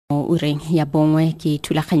Ureng ya bongwe ke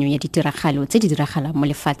thulaganyo ya ditiragalo tse di diragalang mo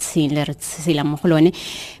lefatsheng le re tshelang mo go lone,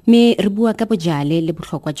 mme re bua ka bojale le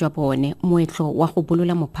botlhokwa jwa bone. Moetlo wa go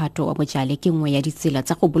bolola mophato wa bojale ke nngwe ya ditsela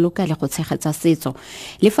tsa go boloka le go tshegetsa setso,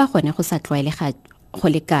 le fa gone go sa tlwaelega go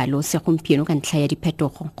le kalo segompieno ka ntlha ya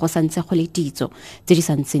diphetogo go santse go le ditso tse di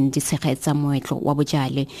santseng di tshegetsa moetlo wa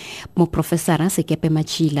bojale. Moprofesara Sekepe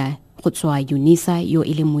Matšila go tswa UNISA yo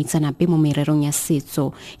e leng moitsanape mo mererong ya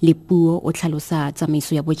setso le puo o tlhalosa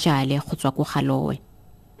tsamaiso ya bojale go tswa ko Galowe.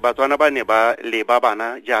 Batswana ba ne ba leba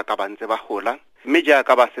bana jaaka ba ntse ba gola, mme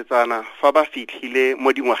jaaka basetsana fa ba fitlhile mo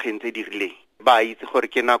dingwageng tse di rileng ba itse gore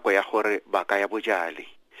ke nako ya gore ba ka ya bojale.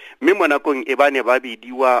 Mme mo nakong e ba ne ba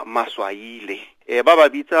bidiwa maswaile. Ba ba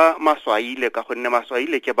bitsa maswaile ka gonne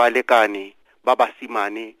maswaile ke balekane ba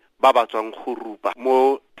basimane ba ba tswang go rupa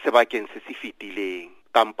mo sebakeng se se fitileng,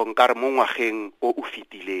 kampo nkare mo ngwageng o o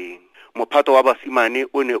fitileng. Mophato wa basimane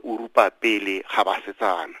o ne o rupa pele ga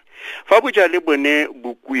basetsana. Fa bojale bone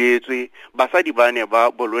bo kuetswe, basadi ba ne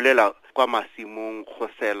ba bololela kwa masimong go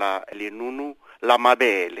sela lenunu la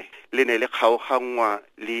mabele le ne le kgaogangwa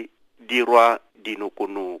le dirwa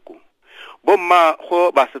dinokonoko. Bomma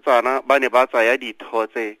go basetsana ba ne ba tsaya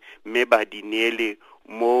dithotse mme ba di neele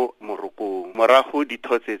mo morokong. Morago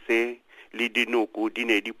dithotse tse le dinoko di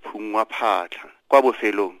ne di phungwa phatlha. Kwa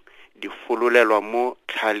bofelong di fololelwa mo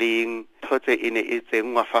tlhaleng. Thotse e ne e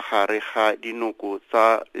tsenngwa fa gare ga dinoko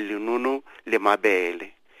tsa lenunu le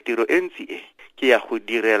mabele. Tiro e ntsi e ke ya go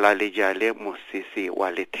direla lejale mosese wa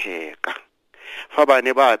letheka. Fa ba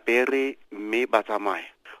ne ba apere mme ba tsamaya,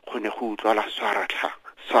 go ne go utlwala swaratlha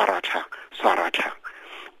swaratlha swaratlha.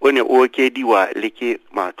 O ne o okediwa le ke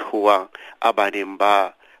matlhoa a ba neng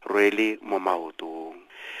ba rwele mo maotong.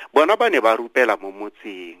 Bona ba ne ba rupela mo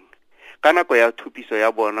motseng. Ka nako ya thupiso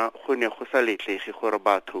ya bona go ne go sa letlege gore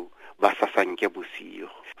batho ba sasanke bosigo.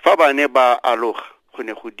 Fa ba ne ba aloga, go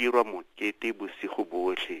ne go dirwa mokete bosigo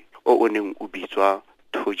botlhe o neng o bitswa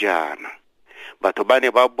thojana. Batho ba ne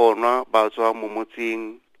ba bonwa ba tswa mo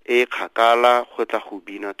motseng e kgakala go tla go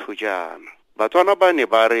bina thojana. Batswana ba ne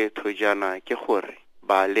ba re thojana ke gore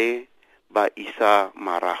bale ba isa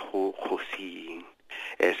marago kgosing.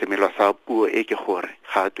 Semelo sa puo e ke gore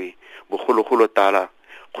gatwe bogologolo tala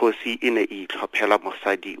kgosi e ne e itlhophela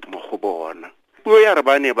mosadi mo go bona. Puo ya re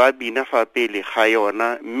ba ne ba bina fa pele ga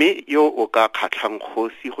yona, mme yo o ka kgatlhang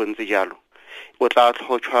kgosi go ntse jalo o tla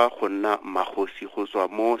tlhotlhwa go nna mmagosi go tswa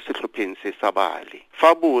mo setlhopheng se sa bale.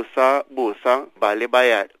 Fa bosa bale ba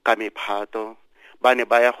ya ka mephato, ba ne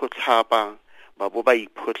ba ya go tlhapa, ba bo ba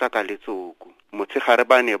iphotla ka letsoko. Motshegare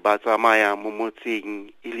ba ne ba tsamaya mo motseng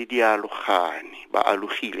e le dialogane, ba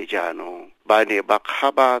alogile jaanong. Ba ne ba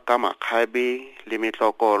kgaba ka makgabe le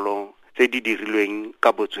metlokolo tse di dirilweng ka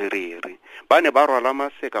botswerere. Ba ne ba rwala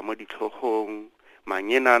maseka mo ditlhogong,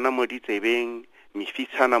 manyenana mo ditsebeng,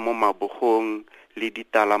 mefitshana mo mabogong le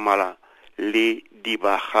ditalamala le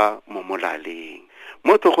dibaga mo molaleng.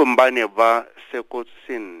 Mo tlhogong ba ne ba sekotse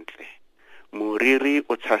sentle. Moriri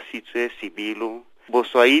o tshasitswe sebilo,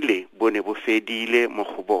 boswaile bo ne bo fedile mo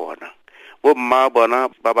go bona. Bomma bona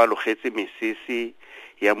ba ba logetse mesese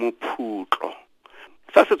ya mophutlo.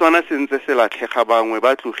 Fa Setswana se ntse se latlhega, bangwe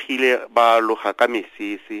ba tlogile ba loga ka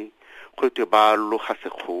mesese, gotwe ba loga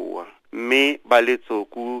sekgowa, mme ba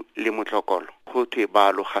letsoku le motlokolo gotwe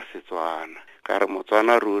ba loga Setswana. Ka re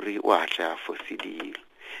Motswana ruri o a tla fosedile.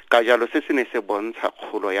 Ka jalo se se ne se bontsha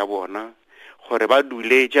kgolo ya bona gore ba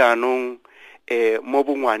dule jaanong mo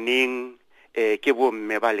bongwaneng ke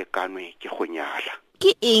bomme ba lekanwe ke go nyala.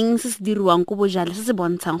 Ke eng se se diriwang ko bojale se se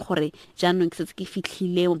bontshang gore jaanong ke setse ke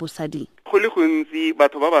fitlhile mo bosading? Go le gontsi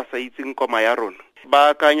batho ba ba sa itseng koma ya rona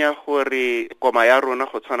ba akanya gore koma ya rona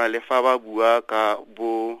go tshwana le fa ba bua ka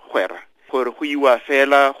bogwera, gore go iwa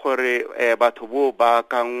fela gore batho bo ba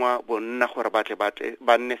kangwa bonna gore batle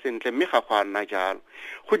ba nne sentle, mme ga go a nna jalo.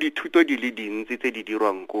 Go dithuto di le dintsi tse di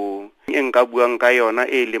dirwang ko e nka buang ka yona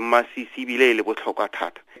e leng masisi bile e le botlhokwa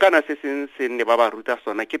thata. Kana se se ne ba ba ruta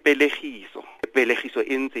sona ke pelegiso. Pelegiso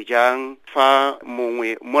e ntse jang fa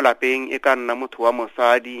mongwe mo lapeng e ka nna motho wa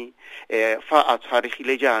mosadi, fa a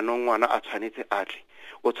tshwaregile jaanong ngwana a tshwanetse atle,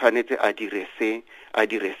 o tshwanetse a dire se, a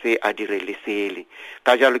dire le sele.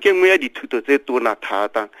 Ka jalo ke nngwe ya dithuto tse tona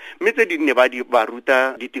thata, mme tse di ne ba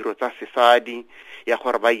ruta ditiro tsa sesadi ya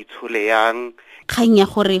gore ba itshole yang. Kgang ya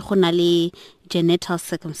gore go na le genital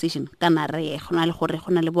circumcision kana re go na le gore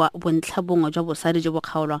go na le bontlhabongwe jwa bosadi jo bo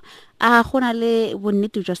kgaolwang, a go na le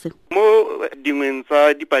bonnete jwa se? Mo dingweng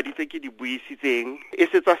tsa dipadi tse ke di buisitseng e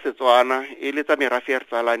se tsa Setswana e le tsa merafe ya re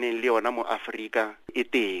tsalaneng le yona mo Afrika e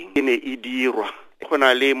teng, e ne e dirwa go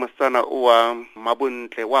na le mosetsana o wa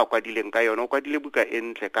Mabontle wa kwadileng ka yona o kwadile buka e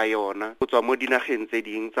ntle ka yona go tswa mo dinageng tse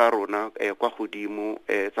ding tsa rona kwa godimo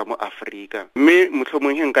tsa mo Afrika mme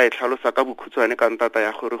motlhomong he nka e tlhalosa ka bokhutswane ka ntata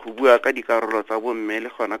ya gore go bua ka dikarolo tsa bomme le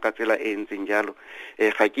gona ka tsela e ntseng jalo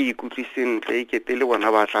ga ke ikutlwe sentle ke tele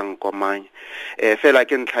bona ba tlang komanya fela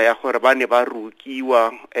ke ntlha ya gore ba ne ba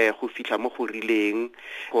rukiwa go fihla mo go rileng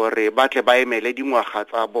gore ba tle ba emele dingwaga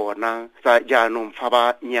tsa bona tsa jaanong fa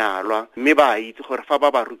ba nyalwa mme ba itse gore fa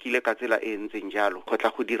ba rukile ka tsela e ntseng jalo go tla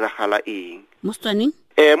go diragala eng mo Setswaneng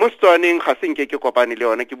mo Setswaneng ga senke ke kopane le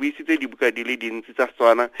yona ke buisitse dibuka di le dintsi tsa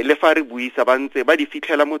Setswana le fa re buisa ba ntse ba di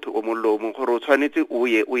fitlhela motho o mollomo gore o tshwanetse o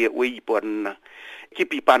ye o iponna ke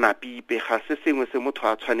pipana pipe ga se sengwe se motho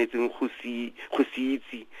a tshwanetseng go se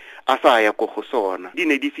itse a sa ya go sona di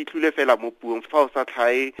ne di fitlhile fela mo puong fa o sa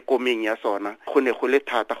tlhae komeng ya sona go ne go le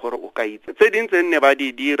thata gore o ka itse tse dintse nne ba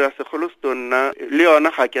di dira segolo stonna le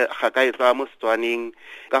yona ga ka e tsaya mo Setswaneng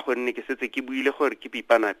ka gonne ke setse ke buile gore ke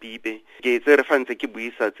pipana pipe ke tse re fantse ke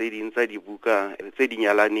buisa tse ding tsa dibuka tse di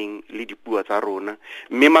nyalaneng le dipuo tsa rona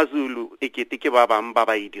mme maZulu e kete ke ba bang ba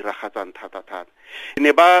e diragatsang thata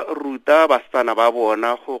ne ba ruta basetsana ba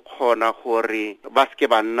bona go kgona gore ba ske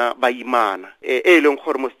banna ba imana e leng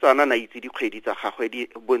gore mosetsana na itse dikgwedi tsa gagwe di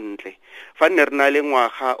bontle fa nne re na le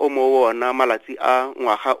ngwaga o mo wona malatsi a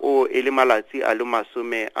ngwaga o e le malatsi a le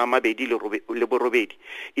 28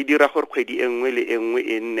 e dira gore kgwedi engwe le engwe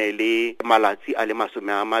e nne le malatsi a le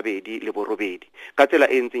 28 ka tsela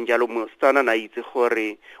e ntseng jalo mosetsana na itse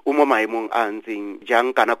gore o mo maemong a ntseng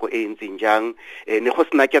jang ka nako e ntseng jang ne go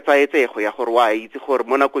sena ke tsaetsego ya gore wa itse gore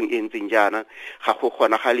mo nakong e ntseng jana ga go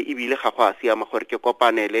kgonagale ebile ga go a siama gore ke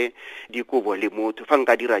kopanele dikobo le motho fa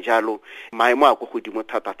nka dira jalo maemo a go godimo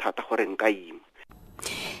thata gore nka ima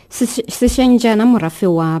Sešeng jana morafe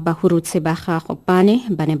wa bahurutse ba gago ba ne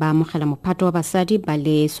ba amogela mophato wa basadi ba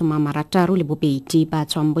le 62 ba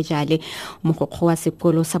tswang Bojale mogokgo wa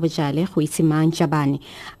sekolo sa Bojale go itsemang Jabane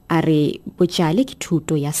a re Bojale ke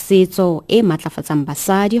thuto ya setso e matlafatsang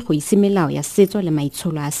basadi go itse melao ya setso le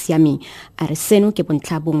maitsholo a siameng a re seno ke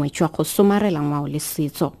bontlhabongwe jwa go somarela ngwao le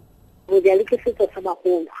setso Bojale ke setso sa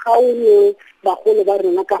bagolo ga o ne bagolo ba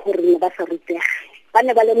rona ka gore ne ba sa rutega ba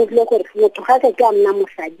ne ba lemogile gore motho ga se ke a nna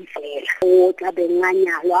mosadi fela o tla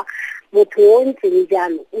benganyalwa motho o ntseng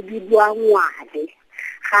jalo o bidiwa ngwale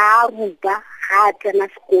ga a ruta ga a tsena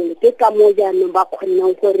sekolo ke ka mo jaanong ba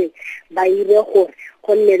kgonnang gore ba ire gore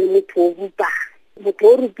go nne le motho o rutang motho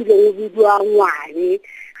o rutileng o bidiwa ngwale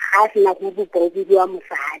ga a sena go rupa o bidiwa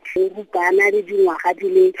mosadi o rutana le dingwaga di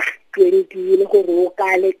le 20 le gore o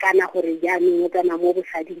ka lekana gore jaanong o tsena mo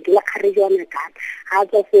bosading ke le kgare jwana kana ga a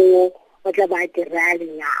tswa foo o tla ba dira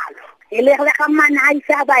lenyalo e le ga mana a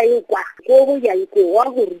isa ba e kwa go Bojale ko wa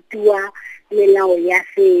go rutiwa melao ya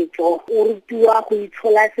setso o rutiwa go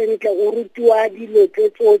itshola sentle o rutiwa dilo tse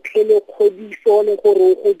tsotlhe le kgodiso le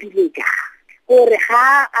gore o godile jang gore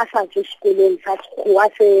ga a sa tswe sekolong sa sekgowa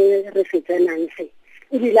se re se tsenang se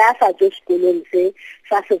ebile a sa tswe sekolong se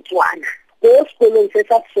sa Setswana go sekolong se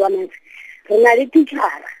sa Setswana re na le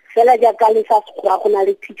teacher fela jaaka le sa sekgowa go na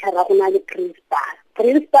le teacher go na le principal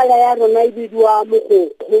ya rona e bidiwa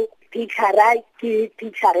mogokgo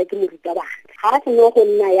teacher ke morutabana ga se no go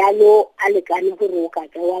nna yalo a lekane gore o ka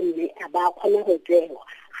tsewa mme a ba kgona go tsewa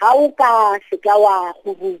ga o ka seka wa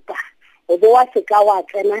go rupa o bo wa seka wa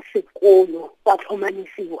tsena sekolo wa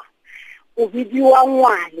tlhomanisiwa o bidiwa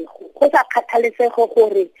ngwale go sa kgathalesego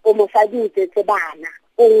gore o mosadi o tsetse bana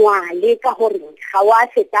o ngwale ka gore ga wa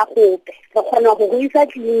seta gope re kgona go isa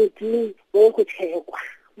tleliniking mo go tshekwa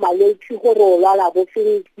malwetse gore o lwala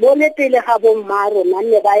bofeng mo le pele ga bomma rona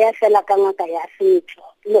ne ba ya fela ka ngaka ya setso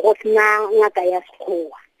le go sena ngaka ya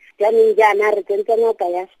sekgowa jaanong jaana re tsentse ngaka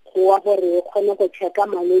ya sekgowa gore o kgone go checka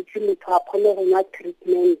malwetse motho a kgone go nwa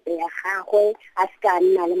treatment ya gagwe a se ka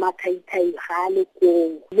nna le mathaithai ga a le koo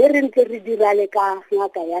mme re ntse re dira le ka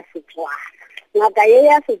ngaka ya Setswana ngaka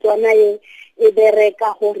ya Setswana e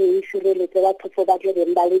bereka gore e sireletse batho fo ba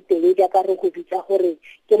tlebeng ba le teng jaaka re go bitsa gore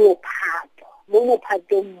ke mophato mo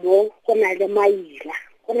mophatong mo go na le maila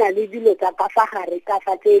go na le dilo tsa ka fa gare ka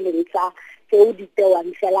fa tse leng tsa tseo di tewang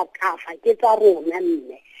fela ka fa ke tsa rona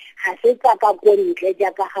mme ga se tsa ka ko ntle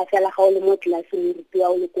jaaka ga fela ga o le mo tlelaseng o rutiwa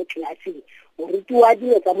o le ko tlelaseng o rutiwa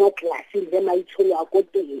dilo tsa mo tlelaseng le maitsholo a ko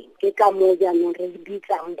teng ke ka mo jaanong re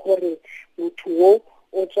bitsang gore motho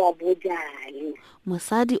o tswa Bojale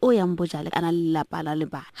mosadi o yang Bojale kana le lelapa la le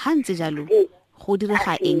ba ha ntse jalo go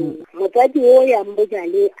direga eng mosadi o yang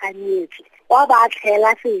Bojale a nyetse wa ba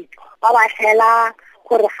tlhela setso wa ba tlhela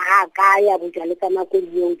gore ga ka ya Bojale ka nako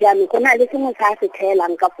eo jaanong go na le sengwe sa se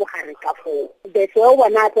tlhelang ka fo gare ka fo bese o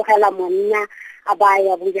bona tlogela monna a ba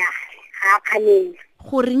ya Bojale ga kganeng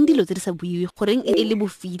goreng dilo tse di sa buiwe goreng e le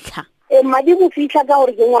bofitlha madi bofitlha ka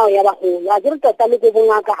gore ke ngwao ya bagolo a ke re tota le ko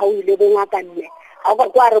bongaka ga o ile bongaka nne ga o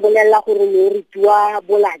ka re bolelela gore ne o rutiwa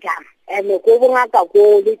bolajana ko bongaka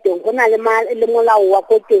ko le teng go na le molao wa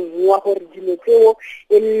ko teng wa gore dilo tseo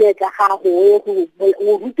e nne tsa gago o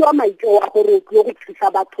rutiwa maiteo wa gore o tlile go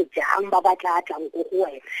thusa batho jang ba batla tlang ko go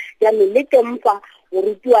wena jaanong le teng fa o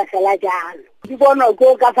rutiwa fela jalo di bona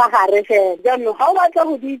ko ka fa gare fela jaanong ga o batla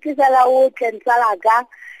go di itse fela o tlentsalaka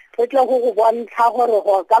go tle go bontsha gore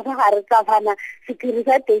go ka fa gare tsa fana sephiri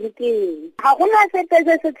sa teng ke ga gona sepe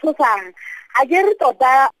se se tshosang a ke re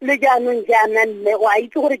tota le jaanong jaana nne o a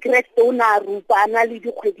itse gore Kreste o na rupa a na le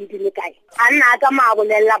dikgwedi di le kae a nna a ka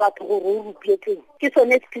maabolelela batho gore o rupietseng ke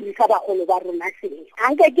sone sephiri sa bagolo ba rona seo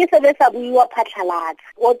anke ke sebe sa buiwa phatlhalatsa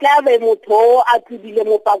o tla be motho a tsubile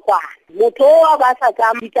mo pakwana motho a ba sa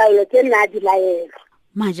tsa ditaelo tse nna di laelwa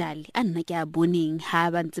Majale a nna ke a boneng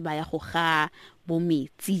ha ba ntse ba ya go ga bo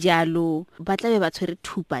metsi jalo ba tla be ba tshwere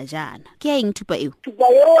thupa jana ke eng thupa eo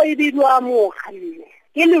thupa eo e bidwa moganne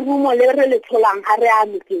ke le rumo le re le tsholang ga re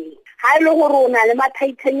amekeng ga e le gore o na le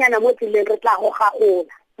mathaithanyana mo tseleng re tla go gagola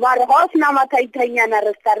mare ga o sena mathaithanyana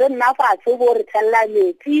re ska re nna fatshe bo re tshella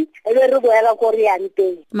metsi e be re boela ko re yang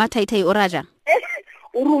teng mathaithai o raja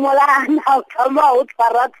o rumolana o thama o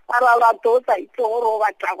tshwara batho o sa itse gore o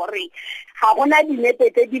batla gore ga gona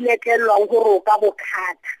dinepe tse di letlelwang gore o ka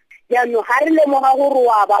bokgata jaanong ga re lemoga gore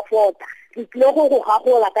wa ba fota re tlile go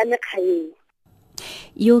gagola ka mekgaeng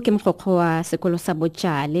yo ke mogokgo wa sekolo sa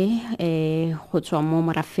Bojale go tswa mo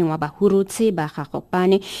morafeng wa bahurutse ba ga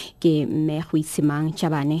Gopane ke mme go Itsimang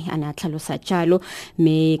Jabane ana tlhalosa jalo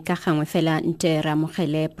me ka gangwe fela nte ra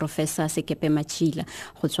mogele Professor Sekepe Machila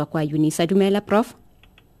go tswa kwa Unisa dumela prof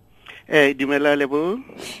dumela lebo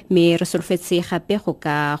me re solfetse gape go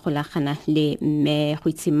ka golagana le mme go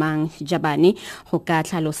Itsimang Jabane go ka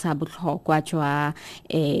tlhalosa botlhokwa jwa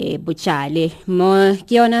Bojale mo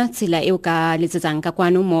ke yona tsela e o ka letsetsang ka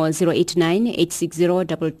kwano mo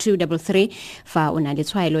 0898602233 fa ona le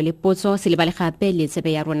tshwaelo le potso se le bale gape le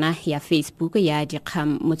tsebe ya rona ya Facebook ya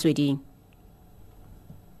dikgang motsweding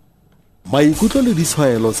Maikutlo le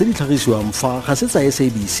ditshwaelo tse di tlhagisiwang fa ga se tsa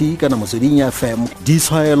SABC kana motsweding ya FM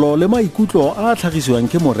ditshwaelo le maikutlo a tlhagisiwang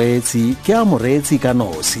ke moreetsi ke a moreetsi ka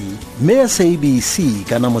nosi mme SABC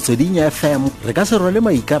kana motsweding ya FM re ka se rwele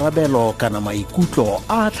maikarabelo kana maikutlo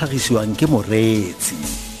a tlhagisiwang ke moreetsi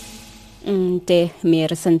nte me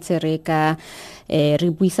re sentse re ka re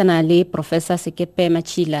buisana le Professor Sekepe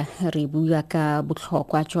Machila re bua ka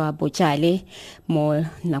botlhokwa jwa Bojale mo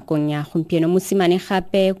nakong ya gompieno mosimane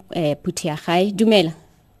gape phuthi ya gae dumela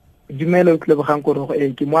o Lebogang Korogo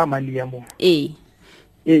ke mo amalia mo ke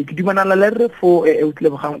dumanala le re fo o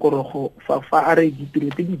Lebogang Korogo fa a re ditiro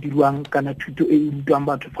tse di dirwang kana thuto e rutwang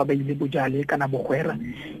batho fa ba ile Bojale kana bogwera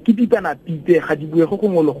ke dipana pipe ga di bue go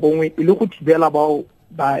ngolo gongwe e le go thibela bao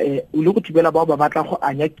ba go thibela bao ba batla go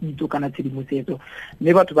anya kitso kana tshedimosetso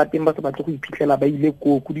mme batho ba teng ba se batle go iphitlhela ba ile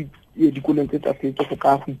ko dikolong tse tsa setso go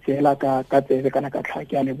ka go itseela ka tsebe kana ka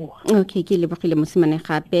tlhake a leboga okay ke lebogile mosimane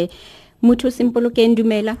gape motho simpolo ke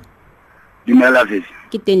ndumela fesi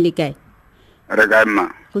ke teng le kae re ka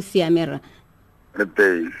mma go siamera re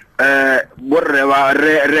teng borre ba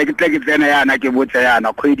re ke tsena yana ke botse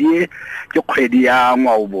yana kgwedi ke kgwedi ya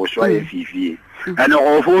ngwao boswa e fifi ane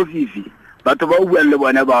go fo fifi batho ba o bua le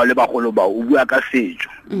bone ba le bagolo ba o bua ka setso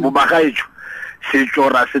bo ba gaetso setso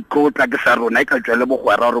ra se tlotla ke sa rona ka tswele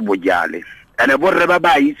bogwera re Bojale ene borre ba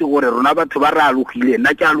ba itse gore rona batho ba re alogile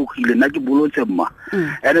nna ke alogile nna ke bolotse mma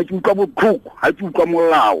ene ke utlwa botlhoko ha ke utlwa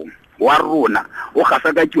molao wa rona o gasa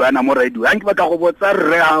ka tšwana mo radio ha ke batla go botsa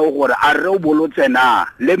rre ha gore a re o bolotse na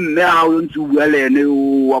le mme ha o ntse o bua le ene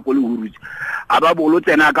wa go le hurutse a ba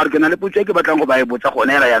bolotse na ka re ke na le potso ke batlang go ba e botsa gone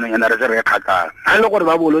era yana yana re se re kgakala ha le gore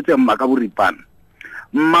ba bolotse mma ka boripana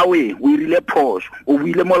mmawe o irile phoso o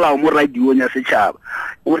buile molao mo radio nya setšhaba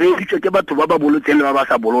o re ditse ke batho ba ba bolotseng le ba ba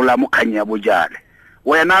sa bolola mo kganya ya Bojale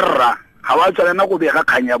wena rra ga wa tshwanela go bega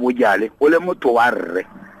kganya ya Bojale o le motho wa rre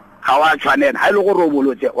ga wa tshwanela ha ile gore o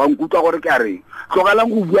bolotse wa nkutwa gore ke a reng tlogalang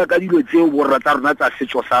go bua ka dilo tseo borra tsa rona tsa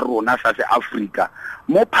setso sa rona sa se Africa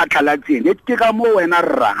mo phatlhalatseng ke ka mo wena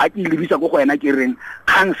rra ha ke lebisa go wena ke reng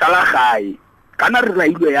khansala gae kana re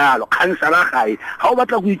railwe yalo khansala gae ha o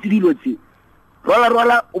batla go itse dilo tse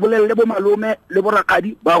rola o bolelle bo malome le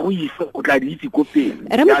borakadi ba go isa o tla di itse ko pele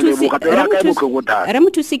re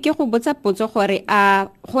mothusi ke go botsa potso gore a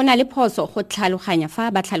gona le phoso go tlhaloganya fa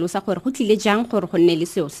ba tlhalosa gore go tlile jang gore go nne le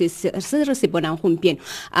seo se re se bonang gompieno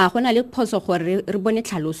a gona le phoso gore re bone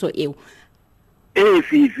tlhaloso eo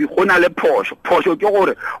fifi go na le phoso ke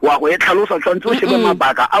gore wa go e tlhalosa tshwantse o shebe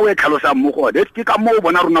mabaka a o e tlhalosa mo go le ke ka mo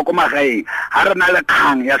bona rona go magaeng ha re na le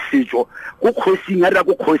kgang ya setso go khosing ra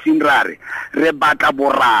go khosing rare re batla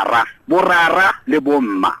borara le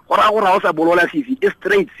bomma gora o sa bolola fifi e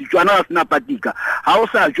straight Setswana a sena patika ha o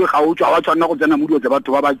sa tswe ga o tswa wa tshwana go tsena mo dilo tsa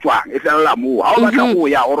batho ba tswang e fela mo ha o batla go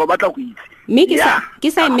ya o batla go itse mme ke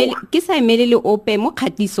sa emele le ope mo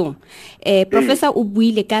kgatisong professor o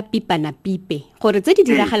buile ka pipana pipe gore tse di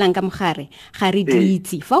diragalang ka mogare ga re di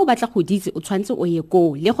itse fa o batla go di itse o tshwantse o ye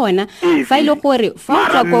ko le gona fa ile gore fa o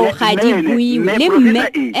tswa ko ga di buiwe le mme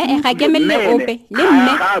ga ke emele ope le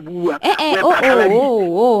mme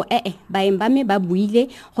baeng ba me ba buile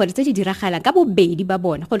gore tse di diragalang ka bobedi ba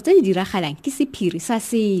bona gore tse di diragalang ke sephiri sa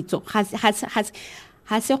setso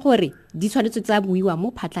ha se gore di tshwanetse tsa buiwa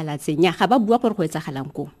mo phatlalatseng ya ga ba bua gore go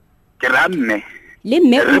etsagalang ko ke ramme le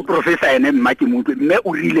mme o professor ene mma ke motho mme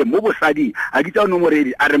o rile mo bosading a ditsa no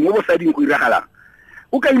moredi a re mo bosading go iragalang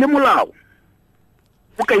o ka ile molao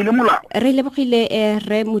re lebogile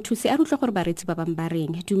re mothusi a rutle gore baretsi ba bang ba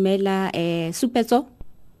reng dumela supetso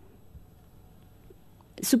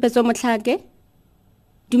motlhake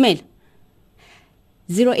dumela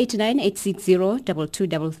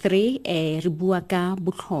 0898602233 re bua ka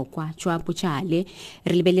botlhokwa jwa Bojale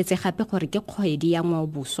re lebeletse gape gore ke kgwedi ya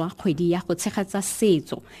ngwaoboswa kgwedi ya go tshegatsa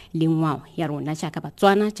setso le ngwao ya rona jaaka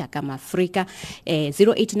Batswana jaaka Maafrika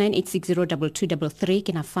 0898602233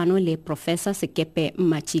 ke na fano le Professor Sekepe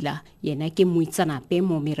Mmatjila yena ke moitsanape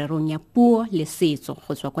mo mererong ya puo le setso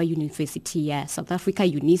go tswa kwa University ya South Africa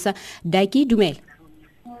UNISA Daki dumela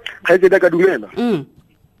ga ke ka dumela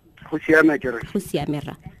go siame ke re go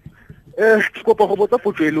siamera ke kopa go botsa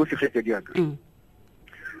potso e le o segetse diaka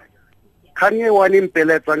kgang e wane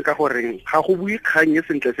mpeletsang ka gore ga go bui kgang e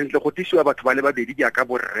sentle go tisiwa batho ba le babedi diaka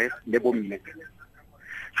borre le bomme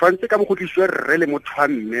tshwantse ka mo go tliswa rre le motho wa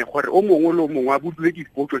mme gore o mongwe le o mongwe a budule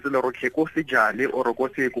dipotso tse le rotlhe ko Sejale o re ko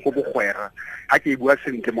Seko go Bogwera ha ke bua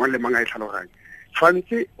sentle mo le manga e tlhaloganya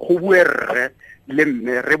tshwantse go bue rre le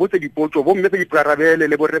mme re botse dipotso bo mme tse di parabele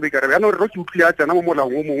le borre be ka re no re ke utlwile tsena mo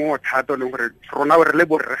molaong o mongwe o thata le gore rona re le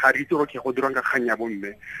borre ga re itse go dirang ka kganya bo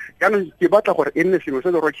mme kana ke batla gore e nne sengwe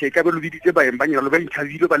se le rotlhe ka be lo biditse baeng ba nyalo ba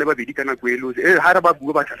inthabile ba le babedi kana kwelo ha re ba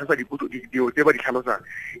bua ba tlhalosa dipotso dio tse ba di tlhalosang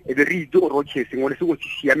e be re itse go rotlhe sengwe le sengwe se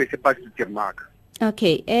siame se pasitse maka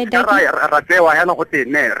okay ra tsewa yana go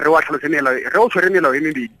tene re wa tlhalosenela re o tshwerenela e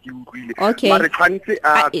me di utlwile mare tshwantse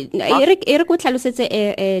e re go tlhalosetse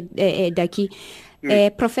Daki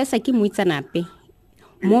professor ke moitsanape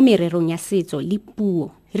mo mererong ya setso le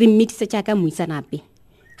puo re mmedise jaaka moitsanape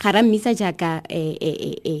ga ra mmisa jaaka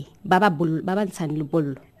ba ba ntshang le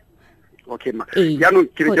bollo okay ma yaanong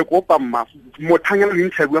ke re ke kopa mma mothanyana le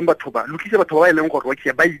ntshabuang batho ba lokise batho ba eleng gore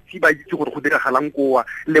ba itse gore go diragalang koa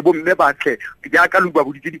le bomme batle jaaka lo ba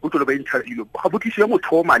boditse dipotolo ba inthabilo ga botlisiwa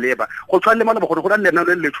motho o maleba go tshwana le maleba gore go na lena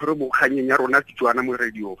le letshore mo kganyeng ya rona Setswana mo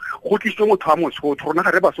radio go tliswa motho wa Mosotho rona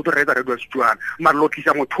ga re Basotho re etsa radio Setswana mara lo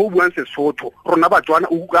tlisa motho o buang Sesotho rona Batswana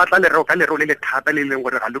o ka tla le re ka le ro le thata le leng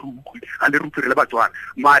gore ga le rutlwe le Batswana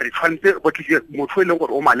mare tshwantse go tlisa motho e leng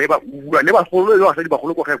gore o maleba o bua le bagolo le basadi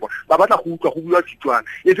bagolo go gekwa ba batla go utlwa go bua Setswana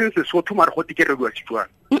e seng Sesotho mare go tike re bua Setswana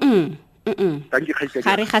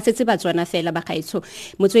ga re gasetse Batswana fela ba gaetsho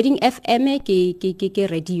Motsweding FM ke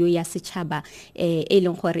radio ya setšhaba e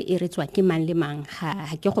leng gore e retswa ke mang le mang ga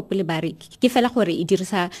ke gopole ba re ke fela gore e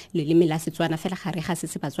dirisa leleme la Setswana fela ga re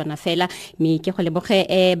gasetse Batswana fela me ke go leboge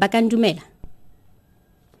Bakang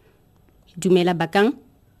dumela Bakang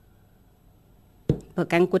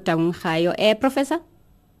ko taung gayo professor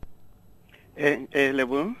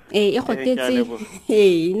lebo e gotetse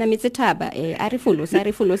na metse thaba a re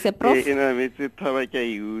folose prof na metse thaba ke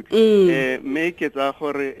yut me ke tsa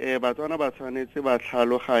gore Batswana ba tshwanetse ba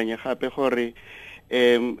tlhaloganye gape gore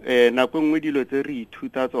nako nngwe dilo tse re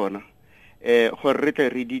ithuta tsona gore re tle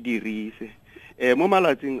re di dirise mo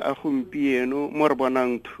malatsing a gompieno mo re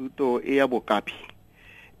bonang thuto e ya bokapi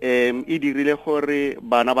e dirile gore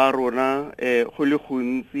bana ba rona go le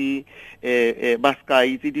gontsi ba ska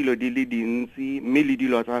itse dilo di le dintsi mme le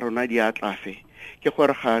dilo tsa rona di atlafe ke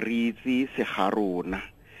gore ga re itse se ga rona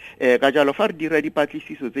ka jalo fa re dira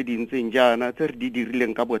dipatlisiso tse dintseng jaana tse re di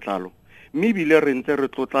dirileng ka botlalo mme ebile re ntse re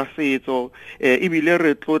tlotla setso ebile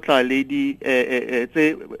re tlotla le di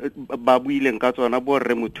tse ba buileng ka tsona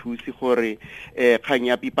borre mothusi gore kgang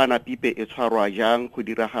ya pipana pipe e tshwarwa jang go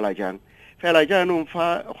diragala jang fela jaanong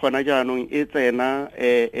fa gona jaanong e tsena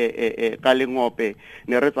ka lengope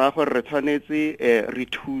ne re tsaya gore re tshwanetse re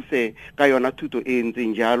thuse ka yona thuto e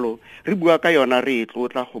ntseng jalo re bua ka yona re e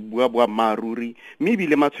tlotla go bua boammaaruri mme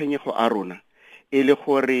ebile matshwenyego a rona e le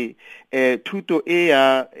gore thuto e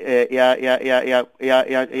ya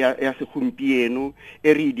segompieno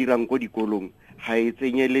e re dirang ko dikolong ga e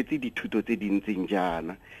tsenyeletse dithuto tse dintseng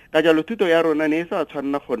jana. Ka jalo thuto ya rona ne e sa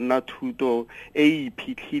tshwanna go nna thuto e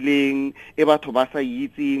iphitlhileng e batho ba sa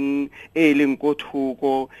itseng e leng ko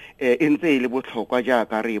thoko e ntse e le botlhokwa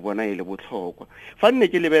jaaka re bona e le botlhokwa. Fa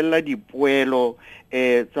nne ke lebelela dipoelo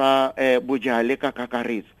tsa Bojale ka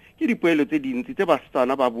kakaretso ke dipoelo tse dintsi tse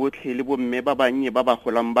basetsana ba Botlhale bomme ba bannye ba ba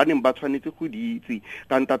golang ba neng ba tshwanetse go di itse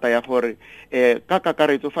ka ntata ya gore ka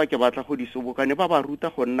kakaretso fa ke batla go di soboka ne ba ba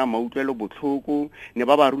ruta go nna mautlwelo botlhoko, ne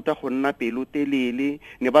ba ba ruta go nna pelo telele,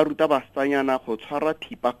 ne ba ruta basetsanyana go tshwara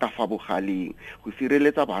thipa ka fa bogaleng, go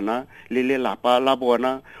sireletsa bana le lelapa la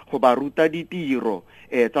bona, go ba ruta ditiro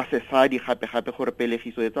tsa sesadi gape-gape gore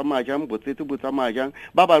pelegiso e tsamaya jang, botsetse bo tsamaya jang,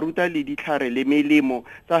 ba ba ruta le ditlhare le melemo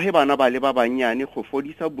tsa he bana ba le ba bannyane go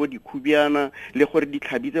fodisa bo dikhubiana le gore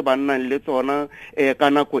ditlhabi tse ba nnang le tsona ka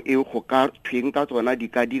nako eo go ka thweng ka tsona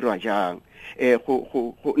di ka dirwa jang.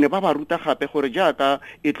 Ne ba ba ruta gape gore jaaka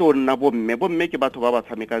e tlo nna bomme ke batho ba ba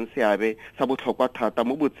tshamekang seabe sa botlhokwa thata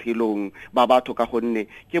mo botshelong ba batho ka gonne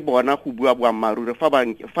ke bona go bua boammaaruri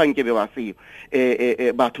fa nkebe ba seo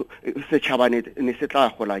batho setšhabane ne se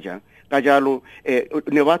tla gola jang. Ka jalo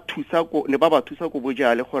ne ba ba thusa ko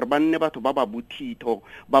Bojale gore ba nne batho ba ba bothitho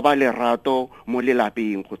ba ba lerato mo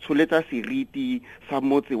lelapeng, go tsholetsa seriti sa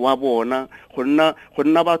motse wa bona, go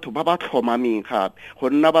nna batho ba ba tlhomameng gape, go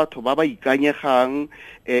nna batho ba ba ikanyegang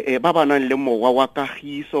ba ba nang le mowa wa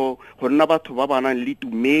kagiso, go nna batho ba ba nang le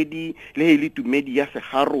tumedi le le tumedi ya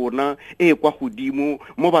segarona e kwa godimo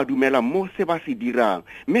mo ba dumelang mo se ba se dirang.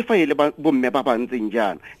 Mme fa e le bomme ba ba ntseng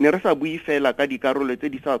jana ne re sa bui fela ka dikarolo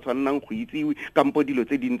tse di sa tshwannang go itsiwe kampo dilo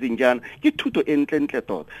tse dintseng jana, ke thuto e ntle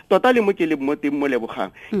tota le mo ke le mo teng mo Lebogang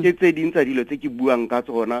ke tse dintsi tsa dilo tse ke buang ka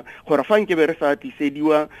tsona gore fa nkebe re sa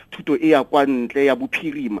tlisediwa thuto e ya kwa ntle ya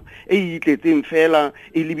bophirima e itletseng fela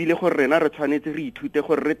e lebile gore rena re tshwanetse re ithute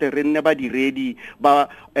gore re tle re nne badiredi ba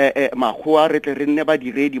magoa, re tle re nne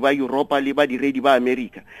badiredi ba Europa le badiredi ba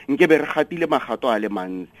America, nkebe re gatile magato a le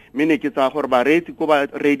mantsi. Mme ne ke tsaya gore bareetsi ko ba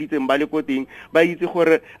reeditseng ba le ko teng ba itse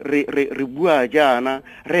gore re bua jaana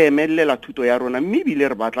re emelela thuto ya rona, mme ebile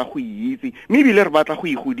re batla go itse, mme ebile re batla go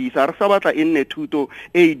igodisa, re sa batla e nne thuto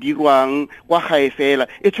e dirwang kwa gae fela,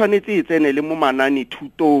 e tshwanetse e tsene le mo manane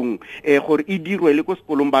thutong gore e dirwe le ko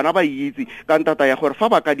sekolong bana ba itse ka ntata ya gore fa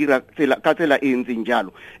ba ka dira ka tsela e ntseng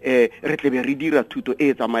jalo re tlebe re dira thuto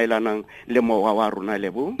e tsamaelanang le mowa wa rona.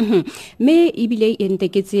 Lebo mme ebile e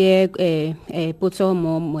nteketse potso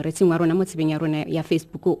mo moretsing wa rona mo tsebeng ya rona ya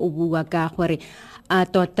Facebook o bua ka gore a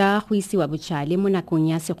tota go isiwa Bojale mo nakong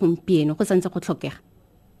ya segompieno go santse go tlhokega.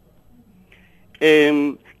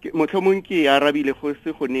 Motlhomong ke arabile go se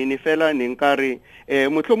go nene fela ne nkare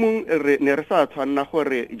motlhomong ne re sa tshwanna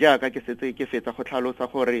gore jaaka ke setse ke fetsa go tlhalosa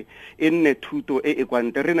gore e nne thuto e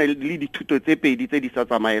kwante re na le dithuto tse pedi tse di sa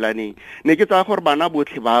tsamaelaneng. Ne ke tsaya gore bana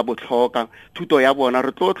botlhe ba botlhoka thuto ya bona, re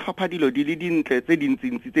tlo tlhopha dilo di le dintle tse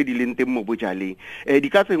dintsintsi tse di leng teng mo Bojaleng di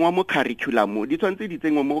ka tsengwa mo curriculum, di tshwanetse di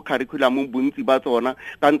tsengwa mo curriculum bontsi ba tsona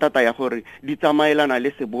ka ntata ya gore di tsamaelana le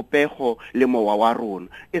sebopego le mowa wa rona,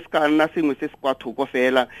 e se ka nna sengwe se se kwa thoko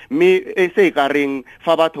fela mme se ka reng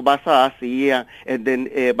fa batho ba sa seya and then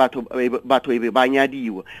batho e be ba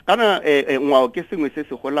nyadiwa kana ngwao ke sengwe se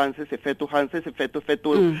se golang se se fetogang se se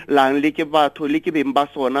fetolang le ke batho le ke beng ba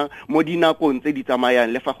sona mo dinakong tse di tsamayang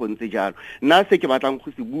le fa go ntse jalo. Nna se ke batlang go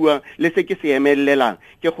se bua le se ke se emelelang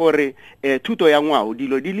ke gore thuto ya ngwao,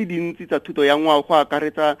 dilo di le dintsi tsa thuto ya ngwao go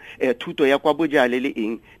akaretsa thuto ya kwa Bojale le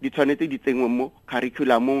eng di tshwanetse di tsengwe mo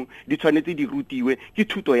curriculumong, di tshwanetse di rutiwe ke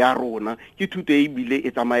thuto ya rona, ke thuto e bile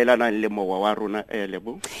e tsamaelana le mowa wa rona.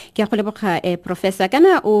 Lebo ke a go leboga Professor,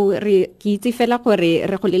 kana o re ke itse fela gore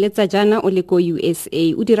re go leletsa jana o le ko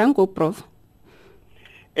USA, o dirang go Prof?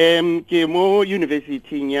 Ke mo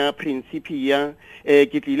university ya Principia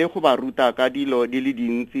ke tlile go ba ruta ka dilo di le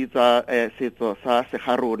dintsi tsa setso sa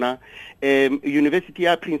segarona. University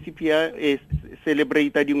ya Principia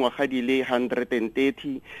celebrate dingwaga di le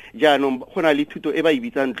 130 jaanong go na le thuto e ba e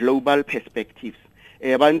bitsang global perspectives.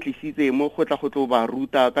 Ba ntlisitse mo go tla go tlo ba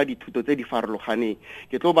ruta ka dithuto tse di farologaneng.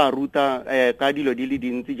 Ke tlo ba ruta ka dilo di le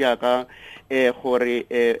dintsi jaaka gore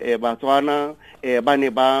Batswana ba ne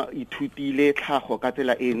ba ithutile tlhago ka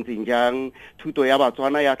tsela e ntseng jang, thuto ya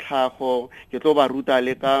Batswana ya tlhago. Ke tlo ba ruta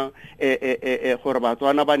le ka gore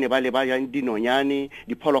Batswana ba ne ba le ba jang dinonyane,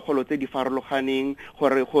 diphologolo tse di farologaneng,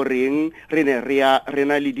 gore goreng re ne re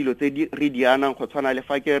na le dilo tse di re di anang go tshwana le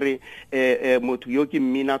fa ke re motho yo ke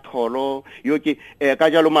mmina tholo, yo ke ka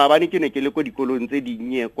jalo maabane ke ne ke le ko dikolong tse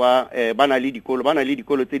dinnye kwa ba na le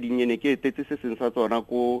dikolo tse dinnye ne ke etetse se seng sa tsona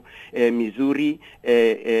ko Missouri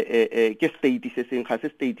ke state se seng ga se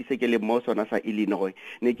state se ke le mo sona sa Illinois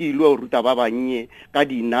ne ke ile o ruta ba bannye ka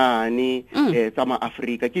dinaane tsa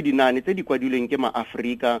maAfrika ke dinaane tse di kwadilweng ke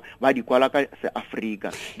maAfrika ba di kwala ka se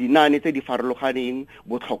Afrika dinaane tse di farologaneng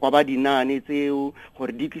botlhokwa ba dinaane tseo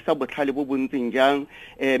gore di tlisa botlhale bo bontseng jang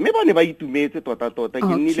mme ba ne ba itumetse tota ke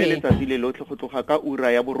nnile letsatsi le lotlhe go tloga ka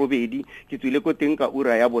ura ya borobedi ke tswile ko teng ka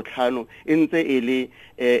ura ya botlhano e ntse e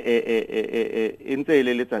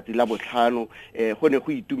le letsatsi la botlhano go ne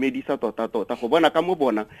go itumedisa tota go bona ka mo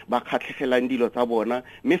bona ba kgatlhegelang dilo tsa bona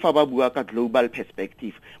mme fa ba bua ka global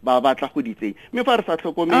perspective ba batla go di tsenya mme fa re sa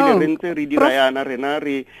tlhokomele re ntse re dira yana rena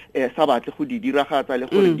re sa batle go di diragatsa le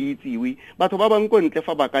gore di itsiwe batho ba bang ko ntle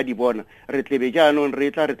fa ba ka di bona re tlebe jaanong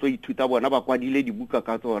re tla re tlo ithuta bona ba kwadile dibuka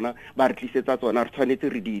ka tsona ba re tlisetsa tsona re tshwanetse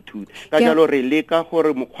re di ithute ka jalo re leka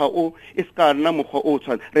gore mokgwa o e ska nna mokgwa o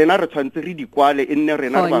rena re tshwanetse re di kwale e nne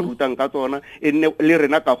rena re ba rutang ka tsona e nne le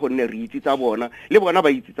rena ka gonne re itse tsa bona le bona ba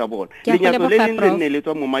itse tsa bona lenyatso le leng le nne le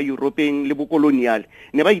tswa mo ma-European le bokoloniale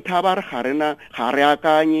ne ba ithaba re ga re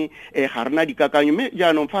akanye ga rena dikakanyo mme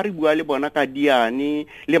jaanong fa re bua le bona ka diane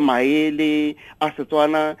le maele a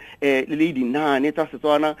Setswana le dinaane tsa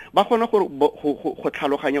Setswana ba kgona gore go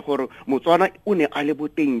tlhaloganya gore Motswana o ne a le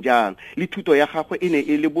boteng jang le thuto ya gagwe e ne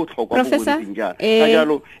e le botlhokwa bo bontseng jang ka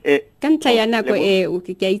jalo ka ntlha ya nako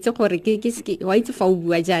ke a itse gore wa itse fa o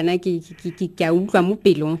bua jaana ke a utlwa mo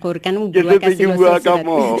pelong gore kana o bua ka selo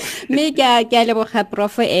mme ke a leboga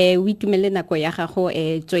prof o itumele nako ya gago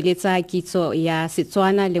tsweletsa kitso ya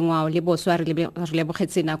Setswana le ngwao le boswa re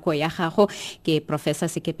lebogetse nako ya gago ke Professor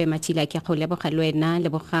Sekepe Matšila ke go leboga le wena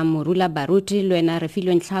leboga Morula Baruti le wena re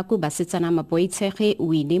filwe Ntlhaku ba Setsana Maboitshege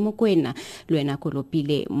Wine Mokwena le wena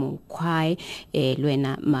Kolopile Mokhwae le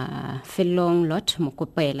wena Mafelong Lot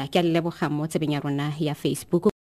Mokopela ke a leboga mo tsebeng ya rona ya Facebook